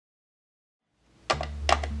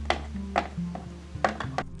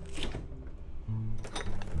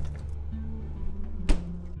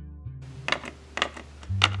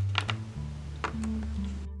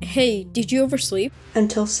Hey, did you oversleep?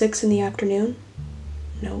 Until 6 in the afternoon?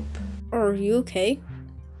 Nope. Are you okay?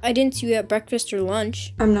 I didn't see you at breakfast or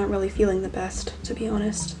lunch. I'm not really feeling the best, to be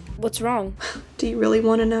honest. What's wrong? Do you really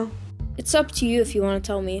want to know? It's up to you if you want to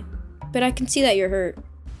tell me, but I can see that you're hurt.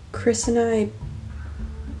 Chris and I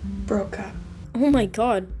broke up. Oh my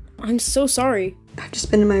god, I'm so sorry. I've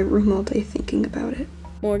just been in my room all day thinking about it.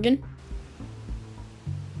 Morgan?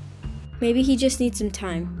 Maybe he just needs some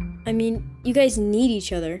time. I mean, you guys need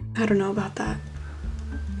each other. I don't know about that.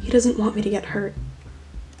 He doesn't want me to get hurt.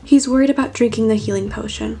 He's worried about drinking the healing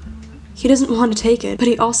potion. He doesn't want to take it, but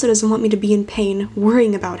he also doesn't want me to be in pain,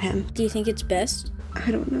 worrying about him. Do you think it's best?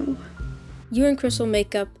 I don't know. You and Chris will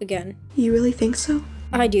make up again. You really think so?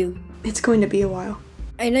 I do. It's going to be a while.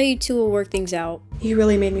 I know you two will work things out. You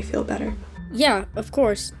really made me feel better. Yeah, of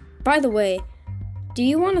course. By the way, do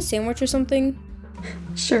you want a sandwich or something?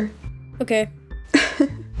 Sure. Okay.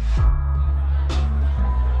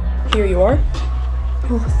 Here you are.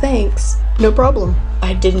 Oh, thanks. No problem.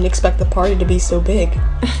 I didn't expect the party to be so big.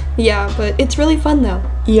 Yeah, but it's really fun though.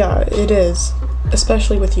 Yeah, it is.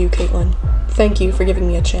 Especially with you, Katelyn. Thank you for giving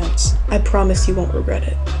me a chance. I promise you won't regret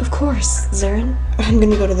it. Of course, Zarren. I'm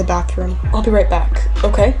gonna go to the bathroom. I'll be right back,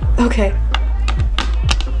 okay? Okay.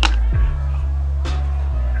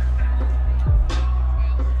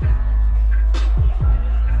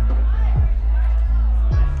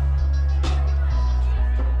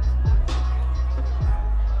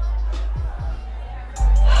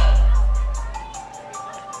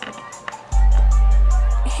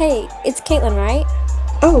 Hey, it's Katelyn, right?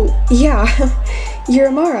 Oh, yeah. You're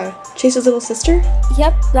Amara, Chase's little sister?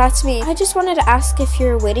 Yep, that's me. I just wanted to ask if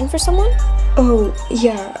you're waiting for someone? Oh,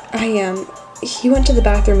 yeah, I am. He went to the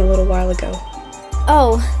bathroom a little while ago.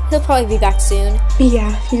 Oh, he'll probably be back soon.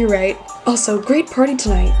 Yeah, you're right. Also, great party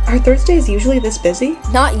tonight. Are Thursdays usually this busy?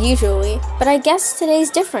 Not usually, but I guess today's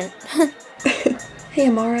different. Hey,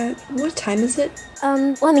 Amara, what time is it?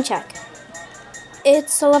 Let me check.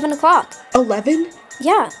 It's 11 o'clock. 11?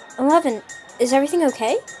 Yeah, 11. Is everything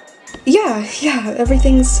okay? Yeah,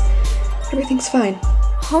 everything's fine.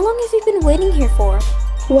 How long have you been waiting here for?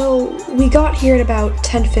 Well, we got here at about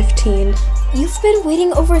 10:15. You've been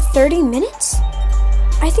waiting over 30 minutes?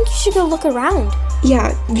 I think you should go look around.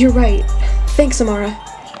 Yeah, you're right. Thanks, Amara.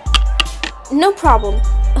 No problem.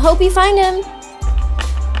 Hope you find him.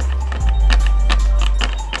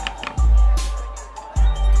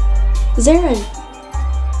 Zarren!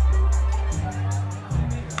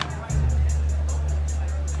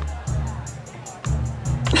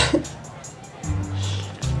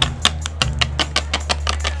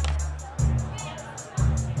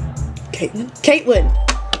 Katelyn!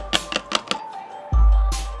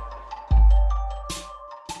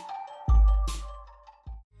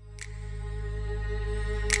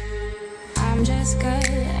 I'm just good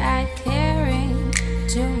at caring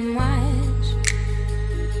too much.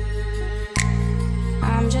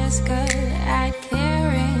 I'm just good at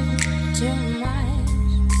caring too much.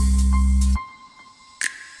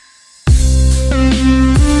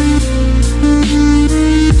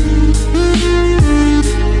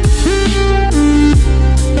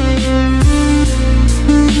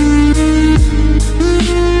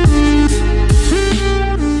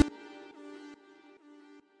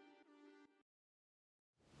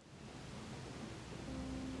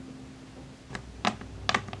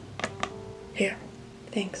 Here,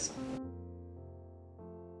 thanks.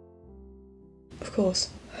 Of course.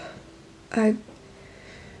 I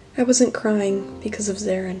wasn't crying because of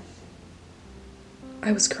Zarren.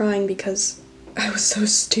 I was crying because I was so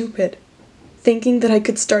stupid. Thinking that I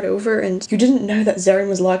could start over and you didn't know that Zarren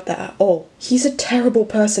was like that at all. He's a terrible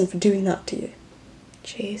person for doing that to you.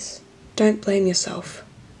 Chase, don't blame yourself.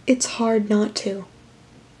 It's hard not to.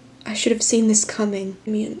 I should have seen this coming.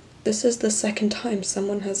 I mean, this is the second time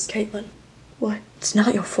someone has Katelyn. What? It's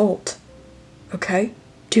not your fault, okay?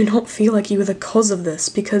 Do not feel like you were the cause of this,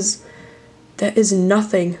 because there is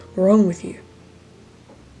nothing wrong with you.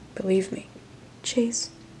 Believe me.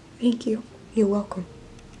 Chase, thank you. You're welcome.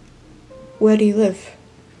 Where do you live?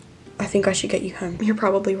 I think I should get you home. You're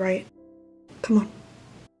probably right. Come on.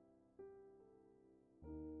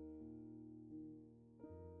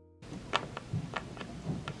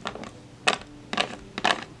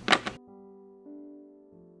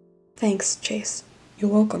 Thanks, Chase. You're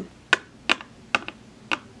welcome.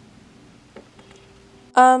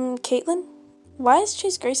 Katelyn? Why is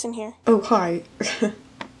Chase Grayson here? Oh, hi.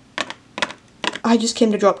 I just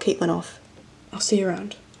came to drop Katelyn off. I'll see you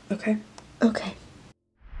around, okay? Okay.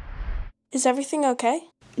 Is everything okay?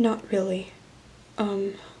 Not really.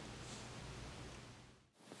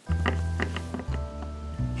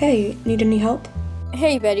 Hey, need any help?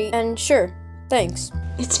 Hey, Betty, and sure, thanks.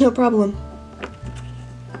 It's no problem.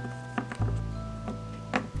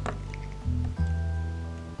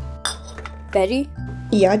 Betty?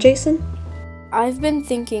 Yeah, Jason? I've been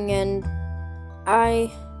thinking and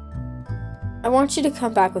I want you to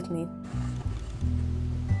come back with me.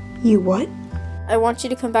 You what? I want you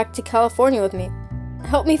to come back to California with me.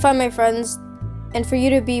 Help me find my friends and for you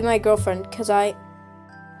to be my girlfriend because I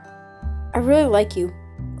really like you.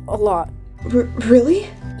 A lot. Really?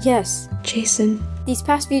 Yes. Jason. These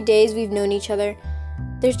past few days we've known each other.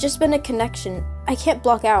 There's just been a connection I can't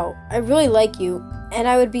block out. I really like you, and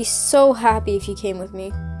I would be so happy if you came with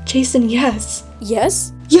me. Jason, yes.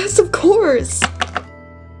 Yes? Yes, of course!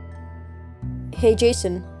 Hey,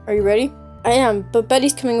 Jason, are you ready? I am, but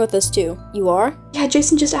Betty's coming with us too. You are? Yeah,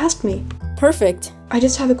 Jason just asked me. Perfect. I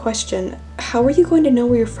just have a question. How are you going to know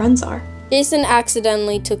where your friends are? Jason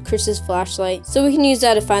accidentally took Chris's flashlight, so we can use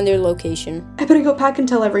that to find their location. I better go pack and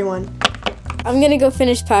tell everyone. I'm gonna go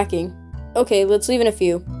finish packing. Okay, let's leave in a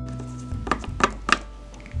few.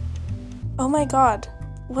 Oh my god,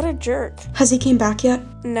 what a jerk. Has he came back yet?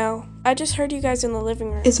 No, I just heard you guys in the living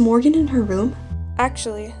room. Is Morgan in her room?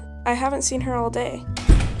 Actually, I haven't seen her all day.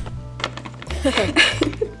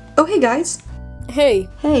 Oh, hey guys. Hey.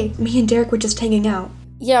 Hey, me and Derek were just hanging out.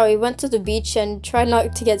 Yeah, we went to the beach and tried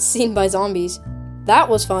not to get seen by zombies. That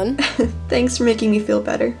was fun. Thanks for making me feel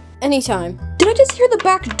better. Anytime. Did I just hear the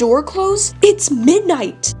back door close? It's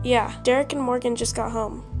midnight! Yeah, Derek and Morgan just got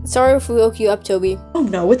home. Sorry if we woke you up, Toby. Oh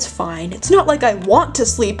no, it's fine. It's not like I want to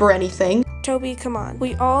sleep or anything. Toby, come on.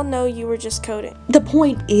 We all know you were just coding. The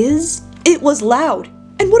point is, it was loud.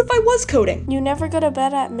 And what if I was coding? You never go to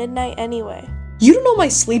bed at midnight anyway. You don't know my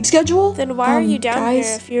sleep schedule? Then why are you down guys,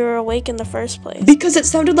 here if you were awake in the first place? Because it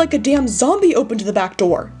sounded like a damn zombie opened the back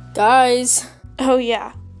door. Guys. Oh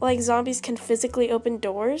yeah, like zombies can physically open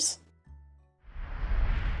doors?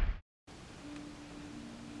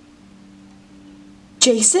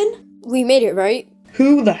 Jason? We made it, right?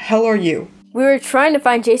 Who the hell are you? We were trying to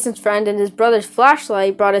find Jason's friend and his brother's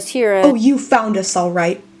flashlight brought us here and... Oh, you found us all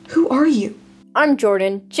right. Who are you? I'm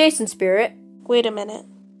Jordan, Jason's spirit. Wait a minute.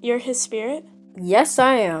 You're his spirit? Yes,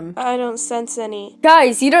 I am. I don't sense any.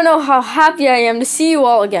 Guys, you don't know how happy I am to see you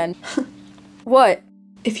all again. What?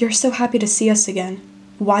 If you're so happy to see us again,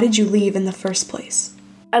 why did you leave in the first place?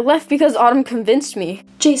 I left because Autumn convinced me.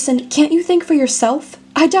 Jason, can't you think for yourself?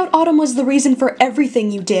 I doubt Autumn was the reason for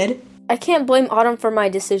everything you did. I can't blame Autumn for my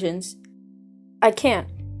decisions. I can't.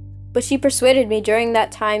 But she persuaded me during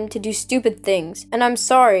that time to do stupid things, and I'm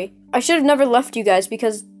sorry. I should have never left you guys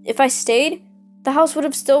because if I stayed, the house would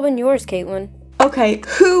have still been yours, Katelyn. Okay,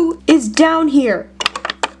 who is down here?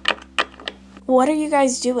 What are you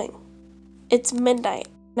guys doing? It's midnight,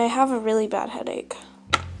 and I have a really bad headache.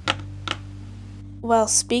 Well,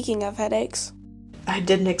 speaking of headaches. I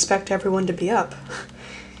didn't expect everyone to be up.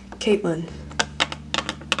 Katelyn,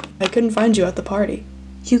 I couldn't find you at the party.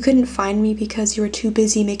 You couldn't find me because you were too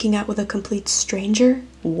busy making out with a complete stranger?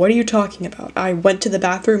 What are you talking about? I went to the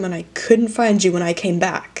bathroom and I couldn't find you when I came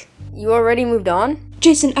back. You already moved on?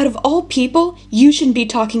 Jason, out of all people, you shouldn't be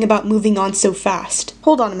talking about moving on so fast.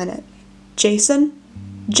 Hold on a minute. Jason?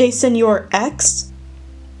 Jason, your ex?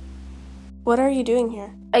 What are you doing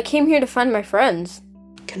here? I came here to find my friends.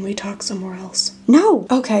 Can we talk somewhere else? No!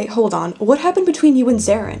 Okay, hold on. What happened between you and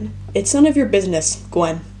Zarren? It's none of your business,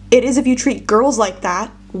 Gwen. It is if you treat girls like that.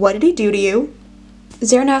 What did he do to you?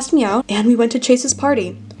 Zarren asked me out, and we went to Chase's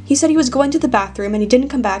party. He said he was going to the bathroom and he didn't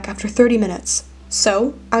come back after 30 minutes.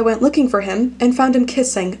 So, I went looking for him and found him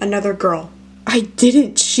kissing another girl. I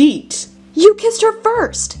didn't cheat! You kissed her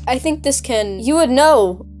first! I think this can... You would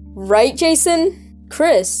know, right, Jason?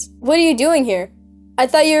 Chris, what are you doing here? I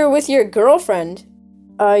thought you were with your girlfriend.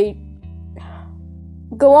 Go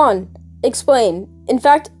on. Explain. In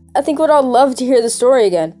fact, I think we'd all love to hear the story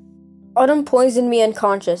again. Autumn poisoned me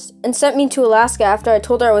unconscious and sent me to Alaska after I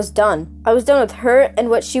told her I was done. I was done with her and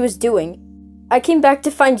what she was doing. I came back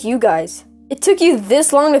to find you guys. It took you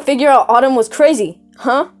this long to figure out Autumn was crazy,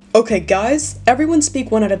 huh? Okay, guys, everyone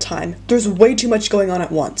speak one at a time. There's way too much going on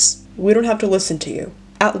at once. We don't have to listen to you.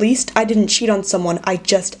 At least I didn't cheat on someone I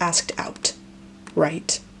just asked out.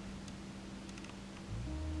 Right?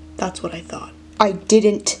 That's what I thought. I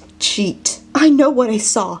didn't cheat. I know what I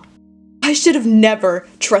saw. I should have never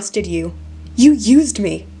trusted you. You used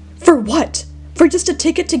me. For what? For just a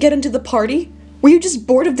ticket to get into the party? Were you just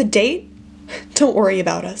bored of the date? Don't worry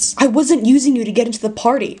about us. I wasn't using you to get into the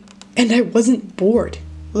party. And I wasn't bored.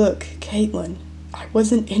 Look, Katelyn, I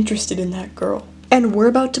wasn't interested in that girl. And we're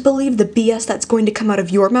about to believe the BS that's going to come out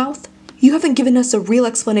of your mouth? You haven't given us a real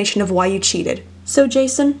explanation of why you cheated. So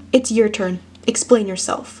Jason, it's your turn. Explain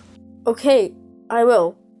yourself. Okay, I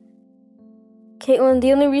will. Katelyn,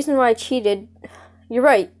 the only reason why I cheated, you're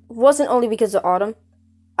right, wasn't only because of Autumn.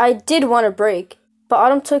 I did want a break, but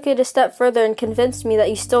Autumn took it a step further and convinced me that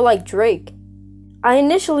you still like Drake. I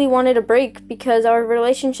initially wanted a break because our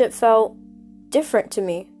relationship felt different to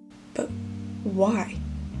me. But why?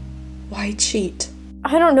 Why cheat?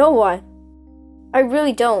 I don't know why. I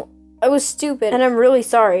really don't. I was stupid, and I'm really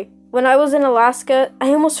sorry. When I was in Alaska, I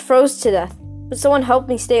almost froze to death, but someone helped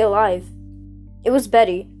me stay alive. It was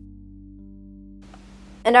Betty.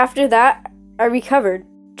 And after that, I recovered.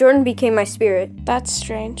 Jordan became my spirit. That's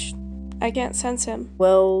strange. I can't sense him.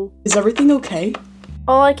 Well, Is everything okay?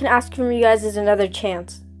 all I can ask from you guys is another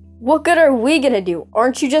chance. What good are we gonna do?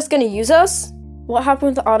 Aren't you just gonna use us? What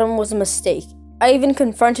happened with Autumn was a mistake. I even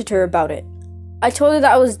confronted her about it. I told her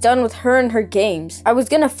that I was done with her and her games. I was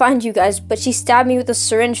gonna find you guys, but she stabbed me with a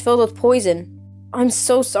syringe filled with poison. I'm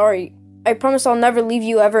so sorry. I promise I'll never leave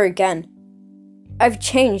you ever again. I've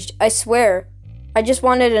changed, I swear. I just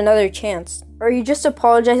wanted another chance. Are you just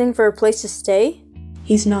apologizing for a place to stay?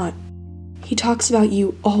 He's not. He talks about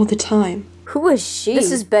you all the time. Who is she?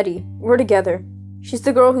 This is Betty. We're together. She's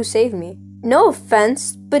the girl who saved me. No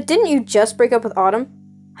offense, but didn't you just break up with Autumn?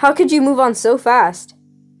 How could you move on so fast?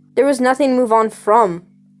 There was nothing to move on from.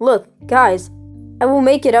 Look, guys, I will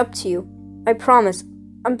make it up to you. I promise.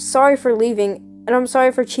 I'm sorry for leaving, and I'm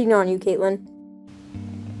sorry for cheating on you, Katelyn.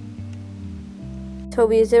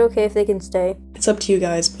 Toby, is it okay if they can stay? It's up to you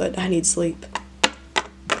guys, but I need sleep.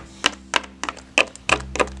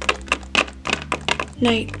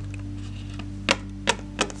 Night.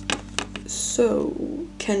 So,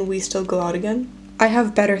 can we still go out again? I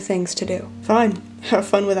have better things to do. Fine. Have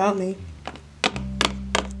fun without me.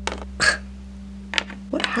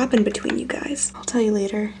 What happened between you guys? I'll tell you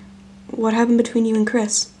later. What happened between you and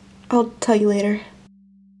Chris? I'll tell you later.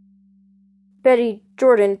 Betty,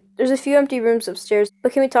 Jordan, there's a few empty rooms upstairs,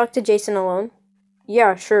 but can we talk to Jason alone?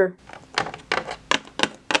 Yeah, sure.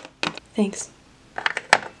 Thanks.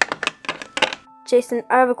 Jason,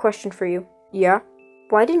 I have a question for you. Yeah?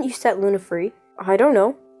 Why didn't you set Luna free? I don't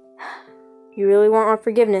know. You really want our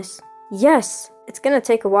forgiveness? Yes! It's gonna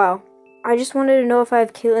take a while. I just wanted to know if I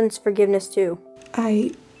have Katelyn's forgiveness too.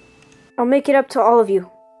 I'll make it up to all of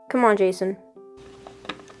you. Come on, Jason.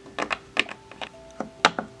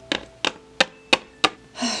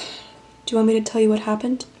 Do you want me to tell you what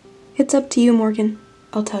happened? It's up to you, Morgan.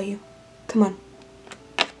 I'll tell you. Come on.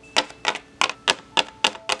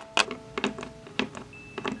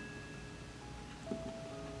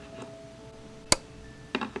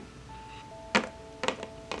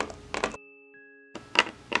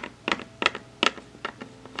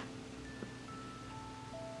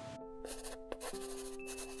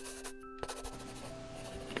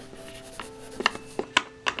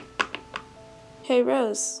 Hey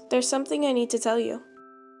Rose, there's something I need to tell you.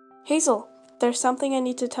 Hazel, there's something I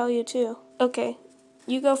need to tell you too. Okay,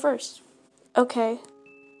 you go first. Okay.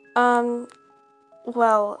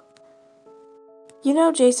 Well, you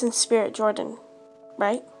know Jason's spirit, Jordan,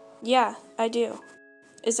 right? Yeah, I do.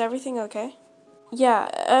 Is everything okay? Yeah,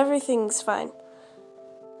 everything's fine.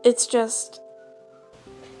 It's just...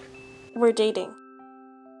 we're dating.